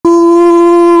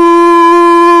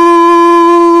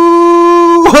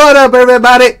What up,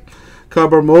 everybody?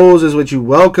 Carbon Moses with you.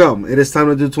 Welcome. It is time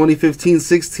to do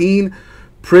 2015-16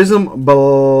 Prizm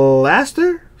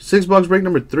Blaster. 6-box break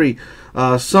number 3.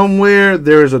 Somewhere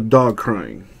there is a dog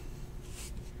crying.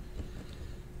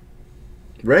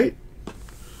 Right?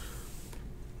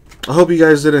 I hope you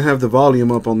guys didn't have the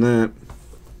volume up on that.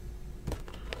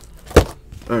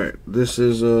 Alright, this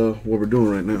is what we're doing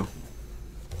right now.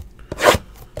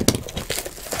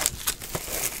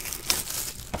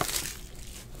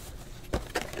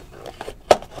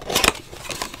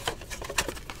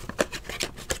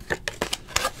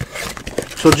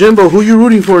 So, Jimbo, who you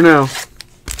rooting for now?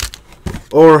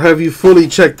 Or have you fully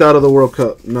checked out of the World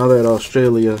Cup now that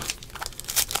Australia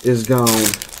is gone?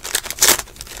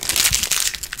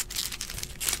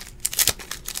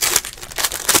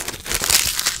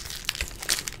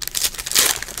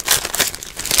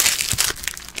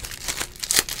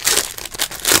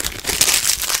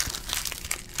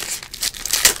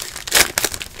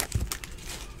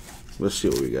 Let's see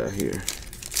what we got here.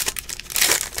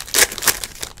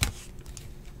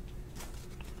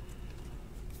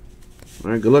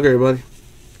 Alright, good luck, everybody.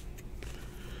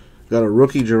 Got a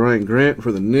rookie, Jermaine Grant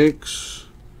for the Knicks.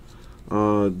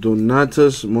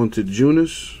 Donatas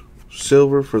Montejunas,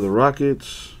 silver for the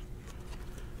Rockets.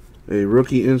 A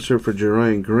rookie insert for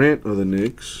Jermaine Grant of the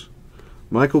Knicks.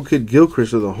 Michael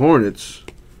Kidd-Gilchrist of the Hornets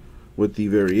with the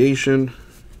variation.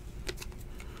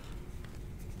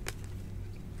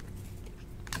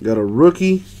 Got a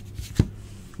rookie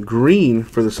green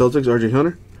for the Celtics, RJ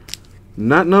Hunter.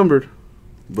 Not numbered,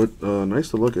 but nice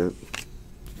to look at.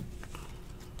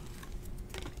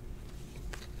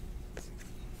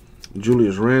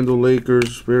 Julius Randle,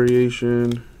 Lakers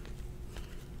variation.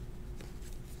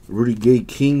 Rudy Gay,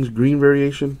 Kings green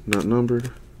variation, not numbered.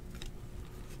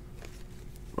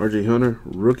 RJ Hunter,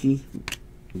 rookie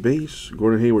base.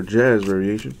 Gordon Hayward, Jazz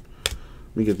variation.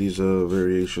 Let me get these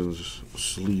variations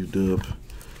sleeved up.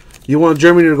 You want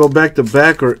Germany to go back to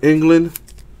back or England,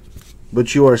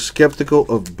 but you are skeptical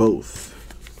of both.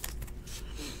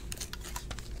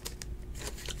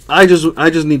 I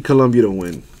just need Colombia to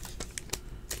win.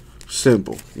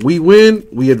 Simple. We win,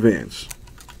 we advance.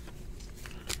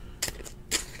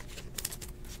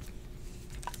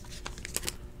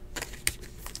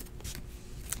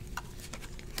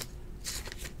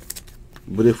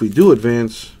 But if we do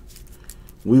advance,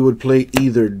 we would play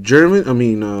either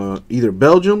either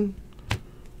Belgium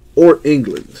or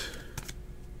England.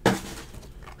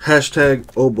 Hashtag,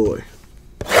 oh boy.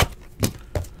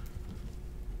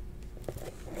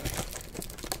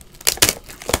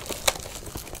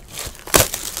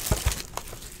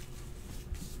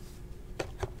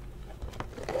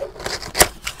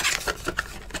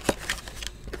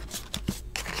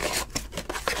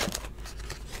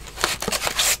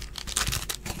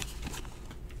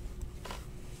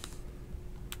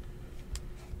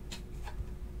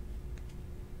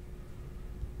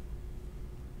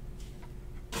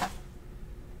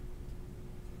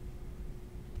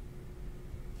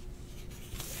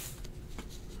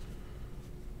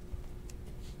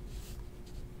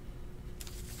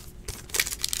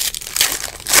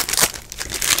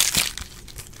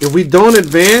 If we don't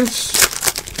advance,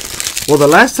 well, the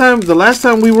last time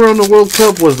we were on the World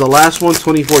Cup was the last one,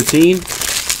 2014.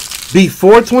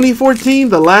 Before 2014,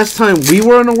 the last time we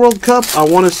were on the World Cup, I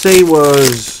want to say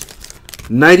was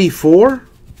 94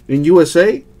 in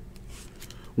USA.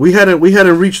 We hadn't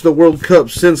reached the World Cup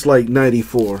since like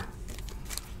 94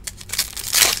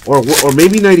 or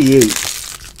maybe 98.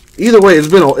 Either way, it's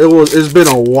been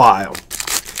a while.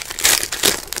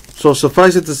 So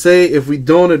suffice it to say, if we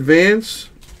don't advance,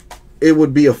 it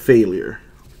would be a failure.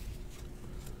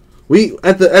 We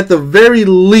at the very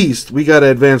least, we gotta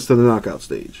advance to the knockout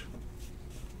stage.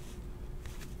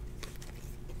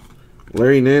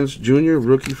 Larry Nance Jr.,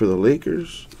 rookie for the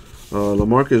Lakers.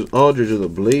 LaMarcus Aldridge of the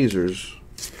Blazers,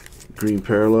 green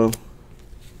parallel.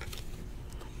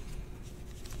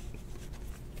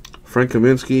 Frank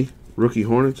Kaminsky, rookie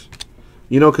Hornets.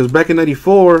 You know, because back in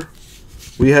 '94,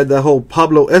 we had that whole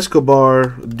Pablo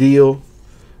Escobar deal.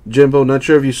 Jimbo, not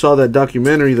sure if you saw that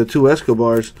documentary, The Two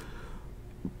Escobars.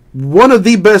 One of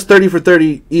the best 30 for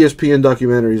 30 ESPN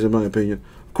documentaries, in my opinion.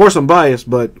 Of course, I'm biased,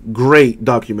 but great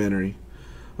documentary.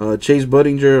 Chase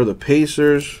Budinger of the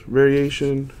Pacers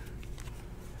variation.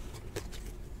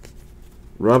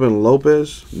 Robin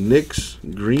Lopez, Knicks,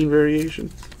 green variation.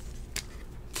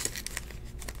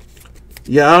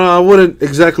 Yeah, I wouldn't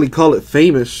exactly call it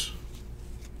famous.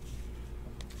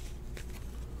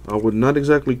 I would not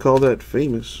exactly call that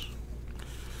famous.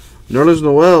 Nerlens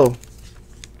Noel,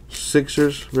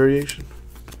 Sixers variation.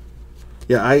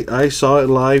 Yeah, I saw it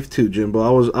live too, Jimbo.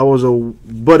 I was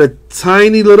a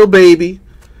tiny little baby,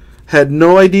 had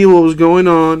no idea what was going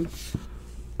on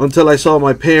until I saw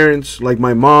my parents, like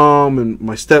my mom and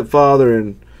my stepfather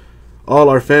and all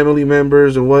our family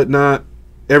members and whatnot.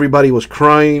 Everybody was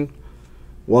crying.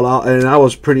 Well, I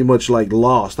was pretty much like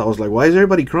lost. I was like, why is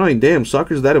everybody crying? Damn,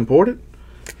 soccer's that important?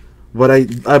 But I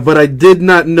did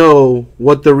not know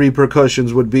what the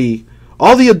repercussions would be.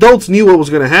 All the adults knew what was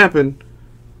going to happen,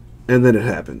 and then it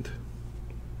happened.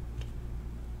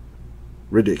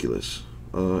 Ridiculous.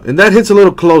 And that hits a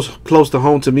little close to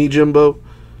home to me, Jimbo.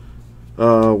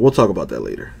 We'll talk about that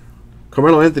later.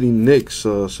 Carmelo Anthony, Knicks,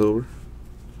 silver.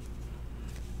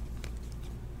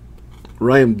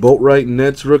 Ryan Boatwright,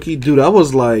 Nets rookie. Dude, I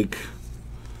was like,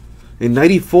 in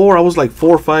 94, I was like 4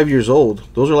 or 5 years old.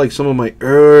 Those are like some of my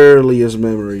earliest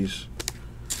memories.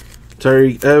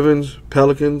 Tyreke Evans,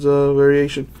 Pelicans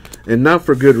variation. And not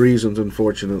for good reasons,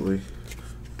 unfortunately.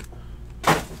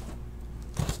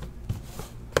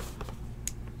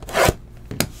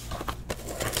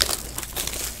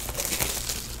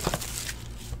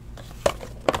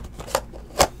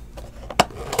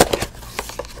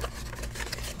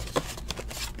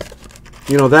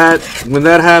 You know, that when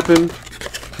that happened,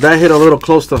 that hit a little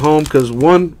close to home because,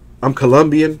 one, I'm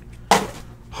Colombian,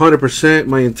 100%.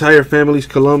 My entire family's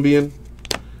Colombian,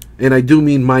 and I do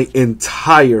mean my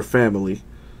entire family.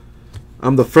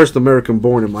 I'm the first American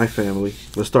born in my family.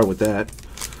 Let's start with that.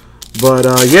 But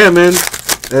yeah, man,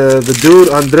 the dude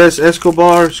Andres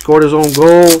Escobar scored his own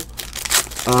goal,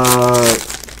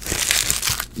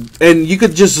 and you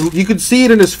could see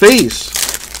it in his face.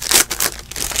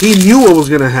 He knew what was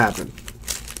gonna happen.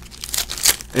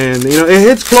 And, you know, it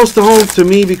hits close to home to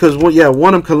me because, well, yeah,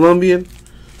 one, I'm Colombian.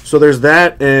 So there's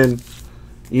that. And,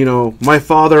 you know, my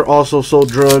father also sold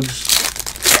drugs.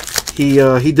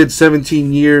 He did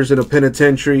 17 years in a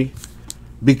penitentiary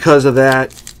because of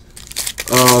that.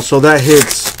 So that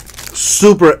hits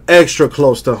super extra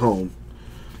close to home.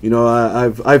 You know,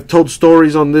 I've told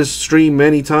stories on this stream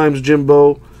many times,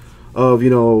 Jimbo, of, you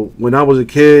know, when I was a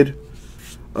kid.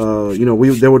 You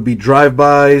know, there would be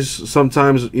drive-bys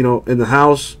sometimes, you know, in the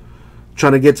house,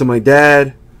 trying to get to my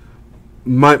dad.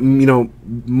 My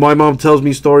mom tells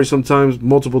me stories sometimes,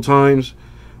 multiple times,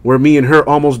 where me and her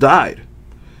almost died,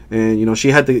 and you know,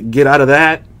 she had to get out of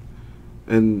that,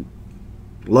 and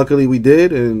luckily we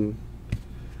did. And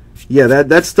yeah,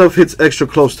 that stuff hits extra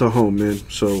close to home, man.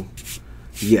 So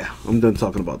yeah, I'm done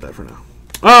talking about that for now.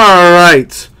 All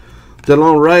right,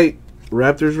 DeLon Wright,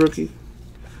 Raptors rookie.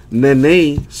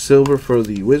 Nene, silver for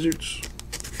the Wizards.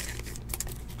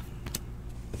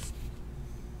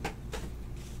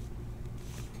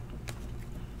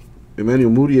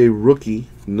 Emmanuel Mudiay, rookie,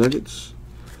 Nuggets.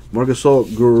 Marc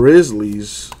Gasol,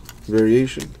 Grizzlies,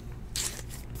 variation.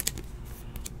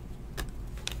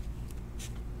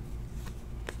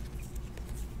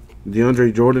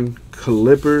 DeAndre Jordan,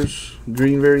 Clippers,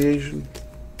 green variation.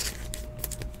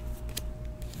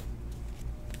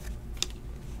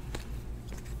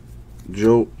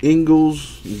 Joe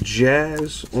Ingles,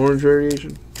 Jazz, orange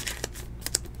variation.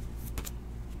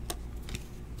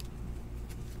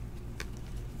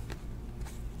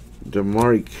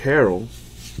 Damari Carroll,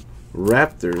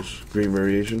 Raptors, green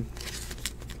variation.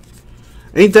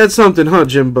 Ain't that something, huh,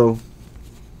 Jimbo?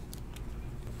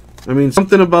 I mean,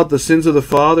 something about the sins of the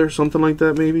father, something like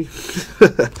that, maybe.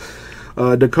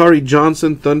 Dakari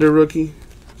Johnson, Thunder rookie.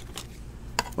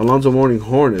 Alonzo Mourning,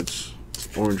 Hornets,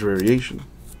 orange variation.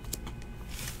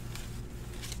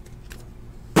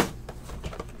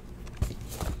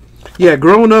 Yeah,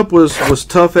 growing up was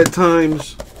tough at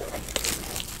times.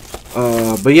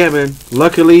 But yeah, man,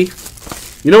 luckily,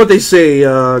 you know what they say,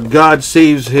 God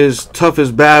saves his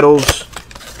toughest battles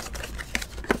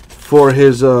for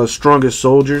his strongest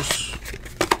soldiers.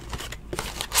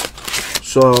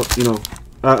 So, you know,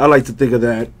 I like to think of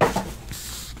that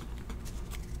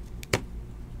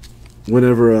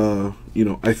whenever, you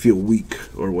know, I feel weak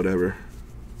or whatever.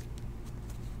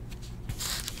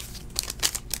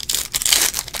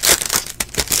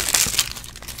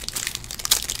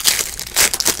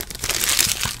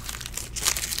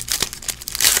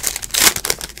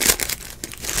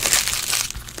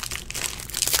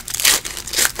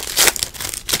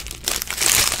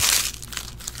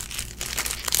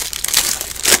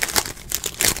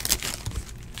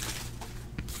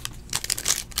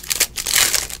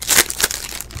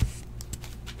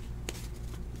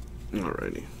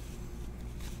 Alrighty.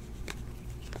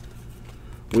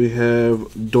 We have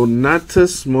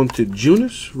Donatas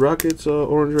Montejunas, Rockets,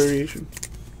 orange variation.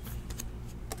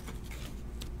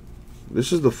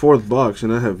 This is the 4th box,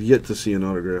 and I have yet to see an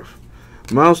autograph.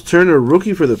 Miles Turner,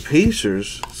 rookie for the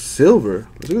Pacers, silver.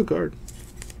 That's a good card.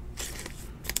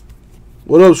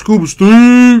 What up, Scuba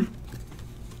Steve?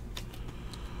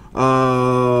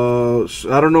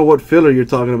 I don't know what filler you're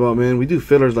talking about, man. We do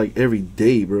fillers like every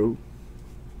day, bro.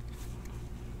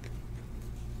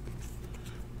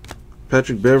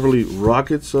 Patrick Beverly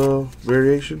Rockets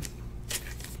variation.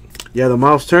 Yeah, the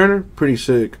Miles Turner, pretty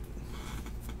sick.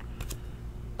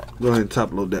 Go ahead and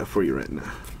top load that for you right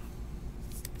now.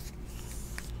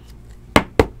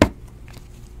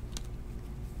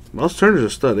 Miles Turner's a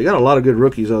stud. They got a lot of good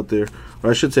rookies out there.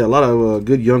 Or I should say a lot of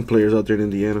good young players out there in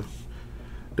Indiana.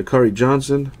 Dakari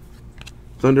Johnson,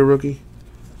 Thunder rookie.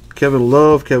 Kevin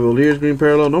Love, Cavaliers green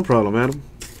parallel. No problem, Adam.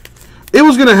 It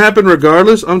was going to happen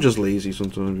regardless. I'm just lazy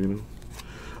sometimes, you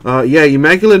know. Yeah,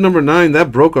 Immaculate number 9.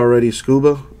 That broke already,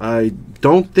 Scuba. I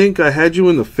don't think I had you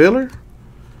in the filler.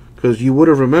 Because you would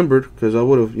have remembered. Because I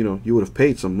would have, you know, you would have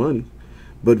paid some money.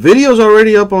 But video's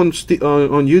already up on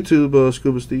YouTube,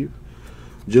 Scuba Steve.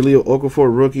 Jaleel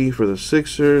Okafor rookie for the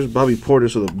Sixers. Bobby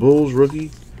Portis of the Bulls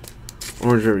rookie.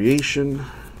 Orange variation.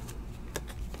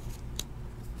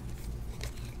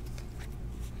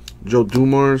 Joe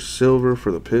Dumars silver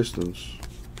for the Pistons.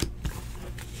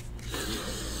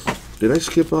 Did I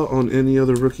skip out on any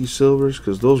other rookie silvers?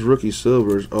 Because those rookie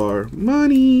silvers are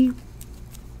money.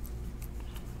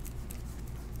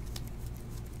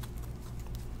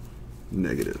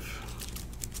 Negative.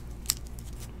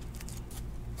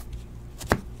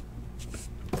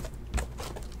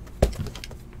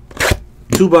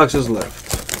 Two boxes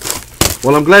left.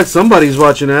 Well, I'm glad somebody's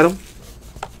watching, Adam.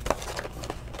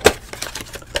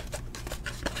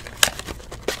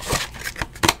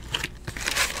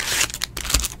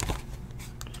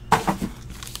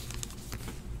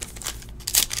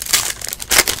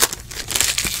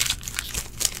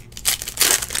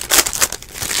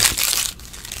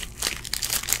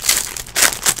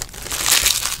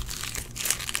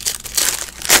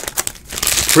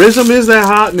 Prizm is that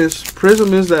hotness.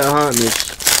 Prizm is that hotness.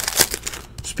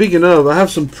 Speaking of, I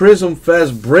have some Prizm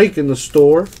fast break in the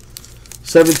store.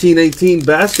 17-18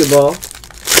 basketball.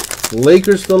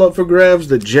 Lakers still up for grabs.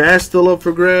 The Jazz still up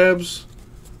for grabs.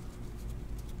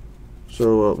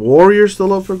 So Warriors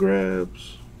still up for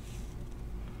grabs.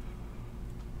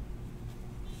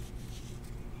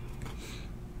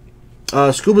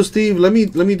 Scuba Steve, let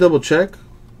me double check.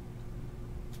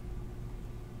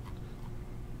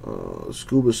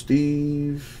 Scuba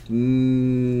Steve,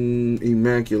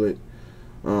 Immaculate.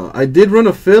 I did run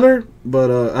a filler, but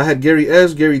I had Gary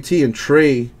S, Gary T, and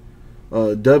Trey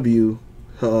W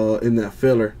in that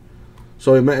filler.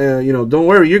 So you know, don't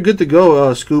worry, you're good to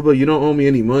go, Scuba. You don't owe me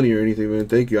any money or anything, man.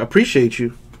 Thank you, I appreciate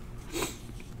you.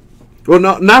 Well,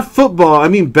 not football. I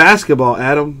mean basketball,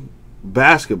 Adam.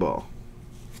 Basketball.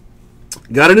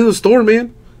 Got it in the store,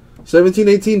 man.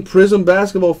 17-18 Prizm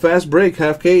Basketball fast break,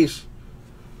 half case.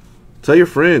 Tell your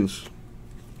friends.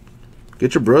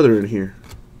 Get your brother in here.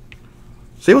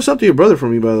 Say what's up to your brother for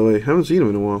me, by the way. Haven't seen him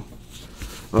in a while.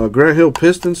 Grant Hill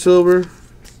Piston Silver.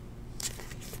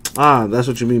 Ah, that's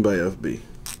what you mean by FB.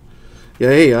 Yeah,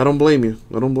 hey, I don't blame you.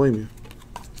 I don't blame you.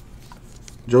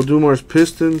 Joe Dumars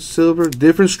Piston Silver.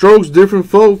 Different strokes, different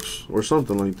folks. Or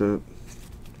something like that.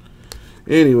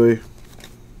 Anyway.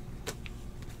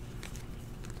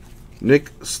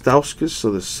 Nick Stauskas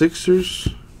of the Sixers.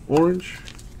 Orange.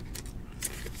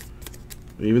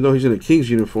 Even though he's in a Kings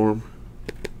uniform.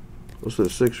 Goes to the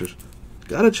Sixers.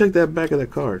 Gotta check that back of that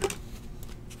card.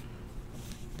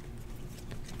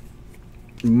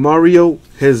 Mario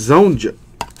Hezonja.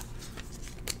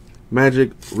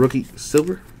 Magic rookie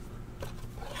silver.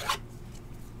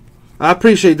 I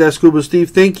appreciate that, Scuba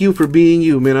Steve. Thank you for being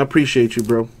you, man. I appreciate you,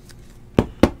 bro.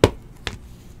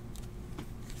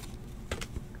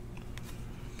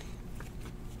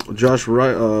 Josh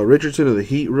Richardson of the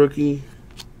Heat rookie.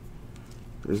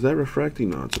 Is that refracting?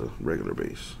 No, it's a regular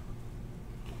base.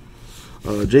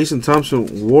 Jason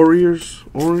Thompson Warriors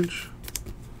orange.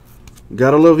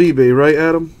 Gotta love eBay, right,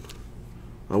 Adam?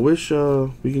 I wish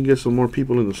we can get some more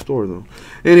people in the store, though.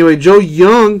 Anyway, Joe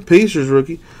Young, Pacers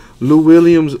rookie. Lou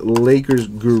Williams, Lakers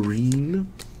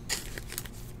green.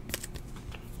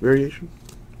 Variation.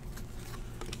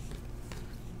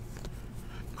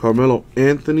 Carmelo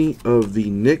Anthony of the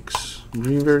Knicks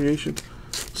green variation.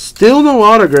 Still no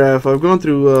autograph. I've gone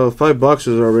through 5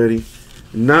 boxes already.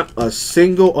 Not a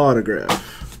single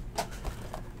autograph.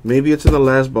 Maybe it's in the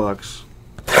last box.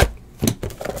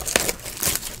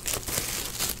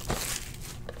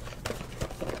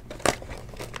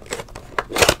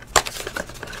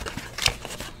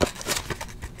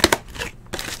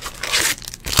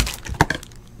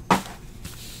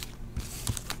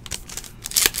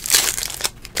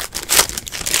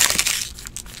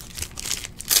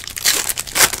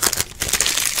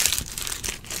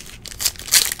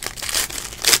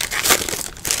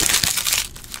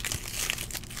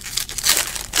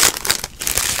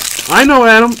 I know,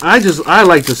 Adam. I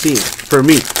like to see it. For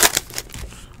me,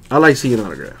 I like seeing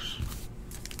autographs.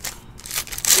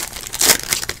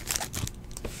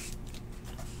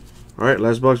 All right,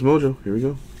 last box mojo. Here we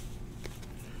go.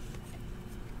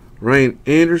 Ryan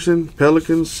Anderson,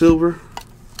 Pelicans, silver.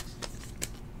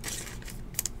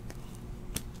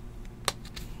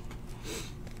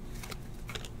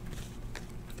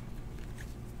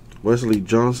 Wesley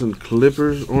Johnson,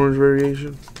 Clippers, orange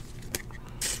variation.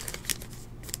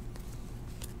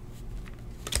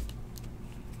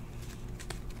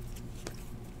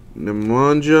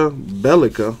 Nemanja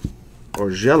Bjelica, or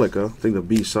Jelica, I think the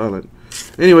B is silent.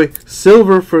 Anyway,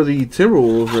 silver for the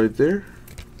Timberwolves right there.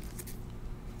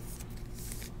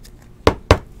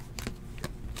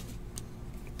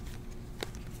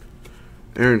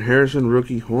 Aaron Harrison,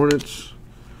 rookie, Hornets.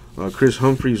 Chris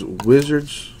Humphries,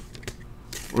 Wizards,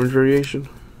 orange variation.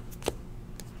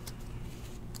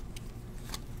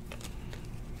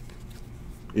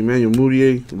 Emmanuel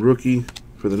Mudiay, rookie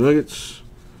for the Nuggets.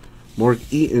 Mark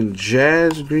Eaton,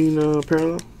 Jazz, green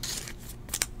parallel.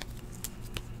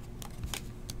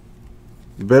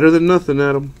 Better than nothing,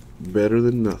 Adam. Better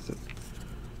than nothing.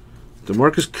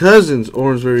 DeMarcus Cousins,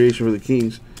 orange variation for the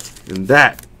Kings. And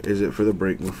that is it for the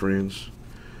break, my friends.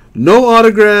 No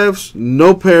autographs,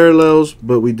 no parallels,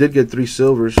 but we did get 3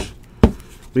 silvers.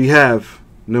 We have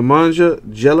Nemanja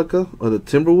Bjelica of the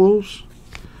Timberwolves,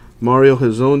 Mario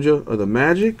Hezonja of the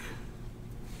Magic,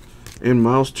 and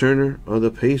Miles Turner of the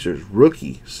Pacers.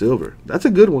 Rookie, silver. That's a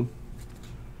good one.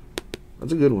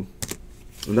 That's a good one.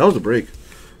 And that was a break.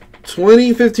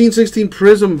 2015-16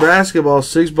 Prizm Basketball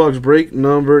 6-box break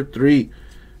number 3.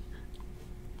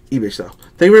 eBay style.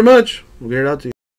 Thank you very much. We'll get it out to you.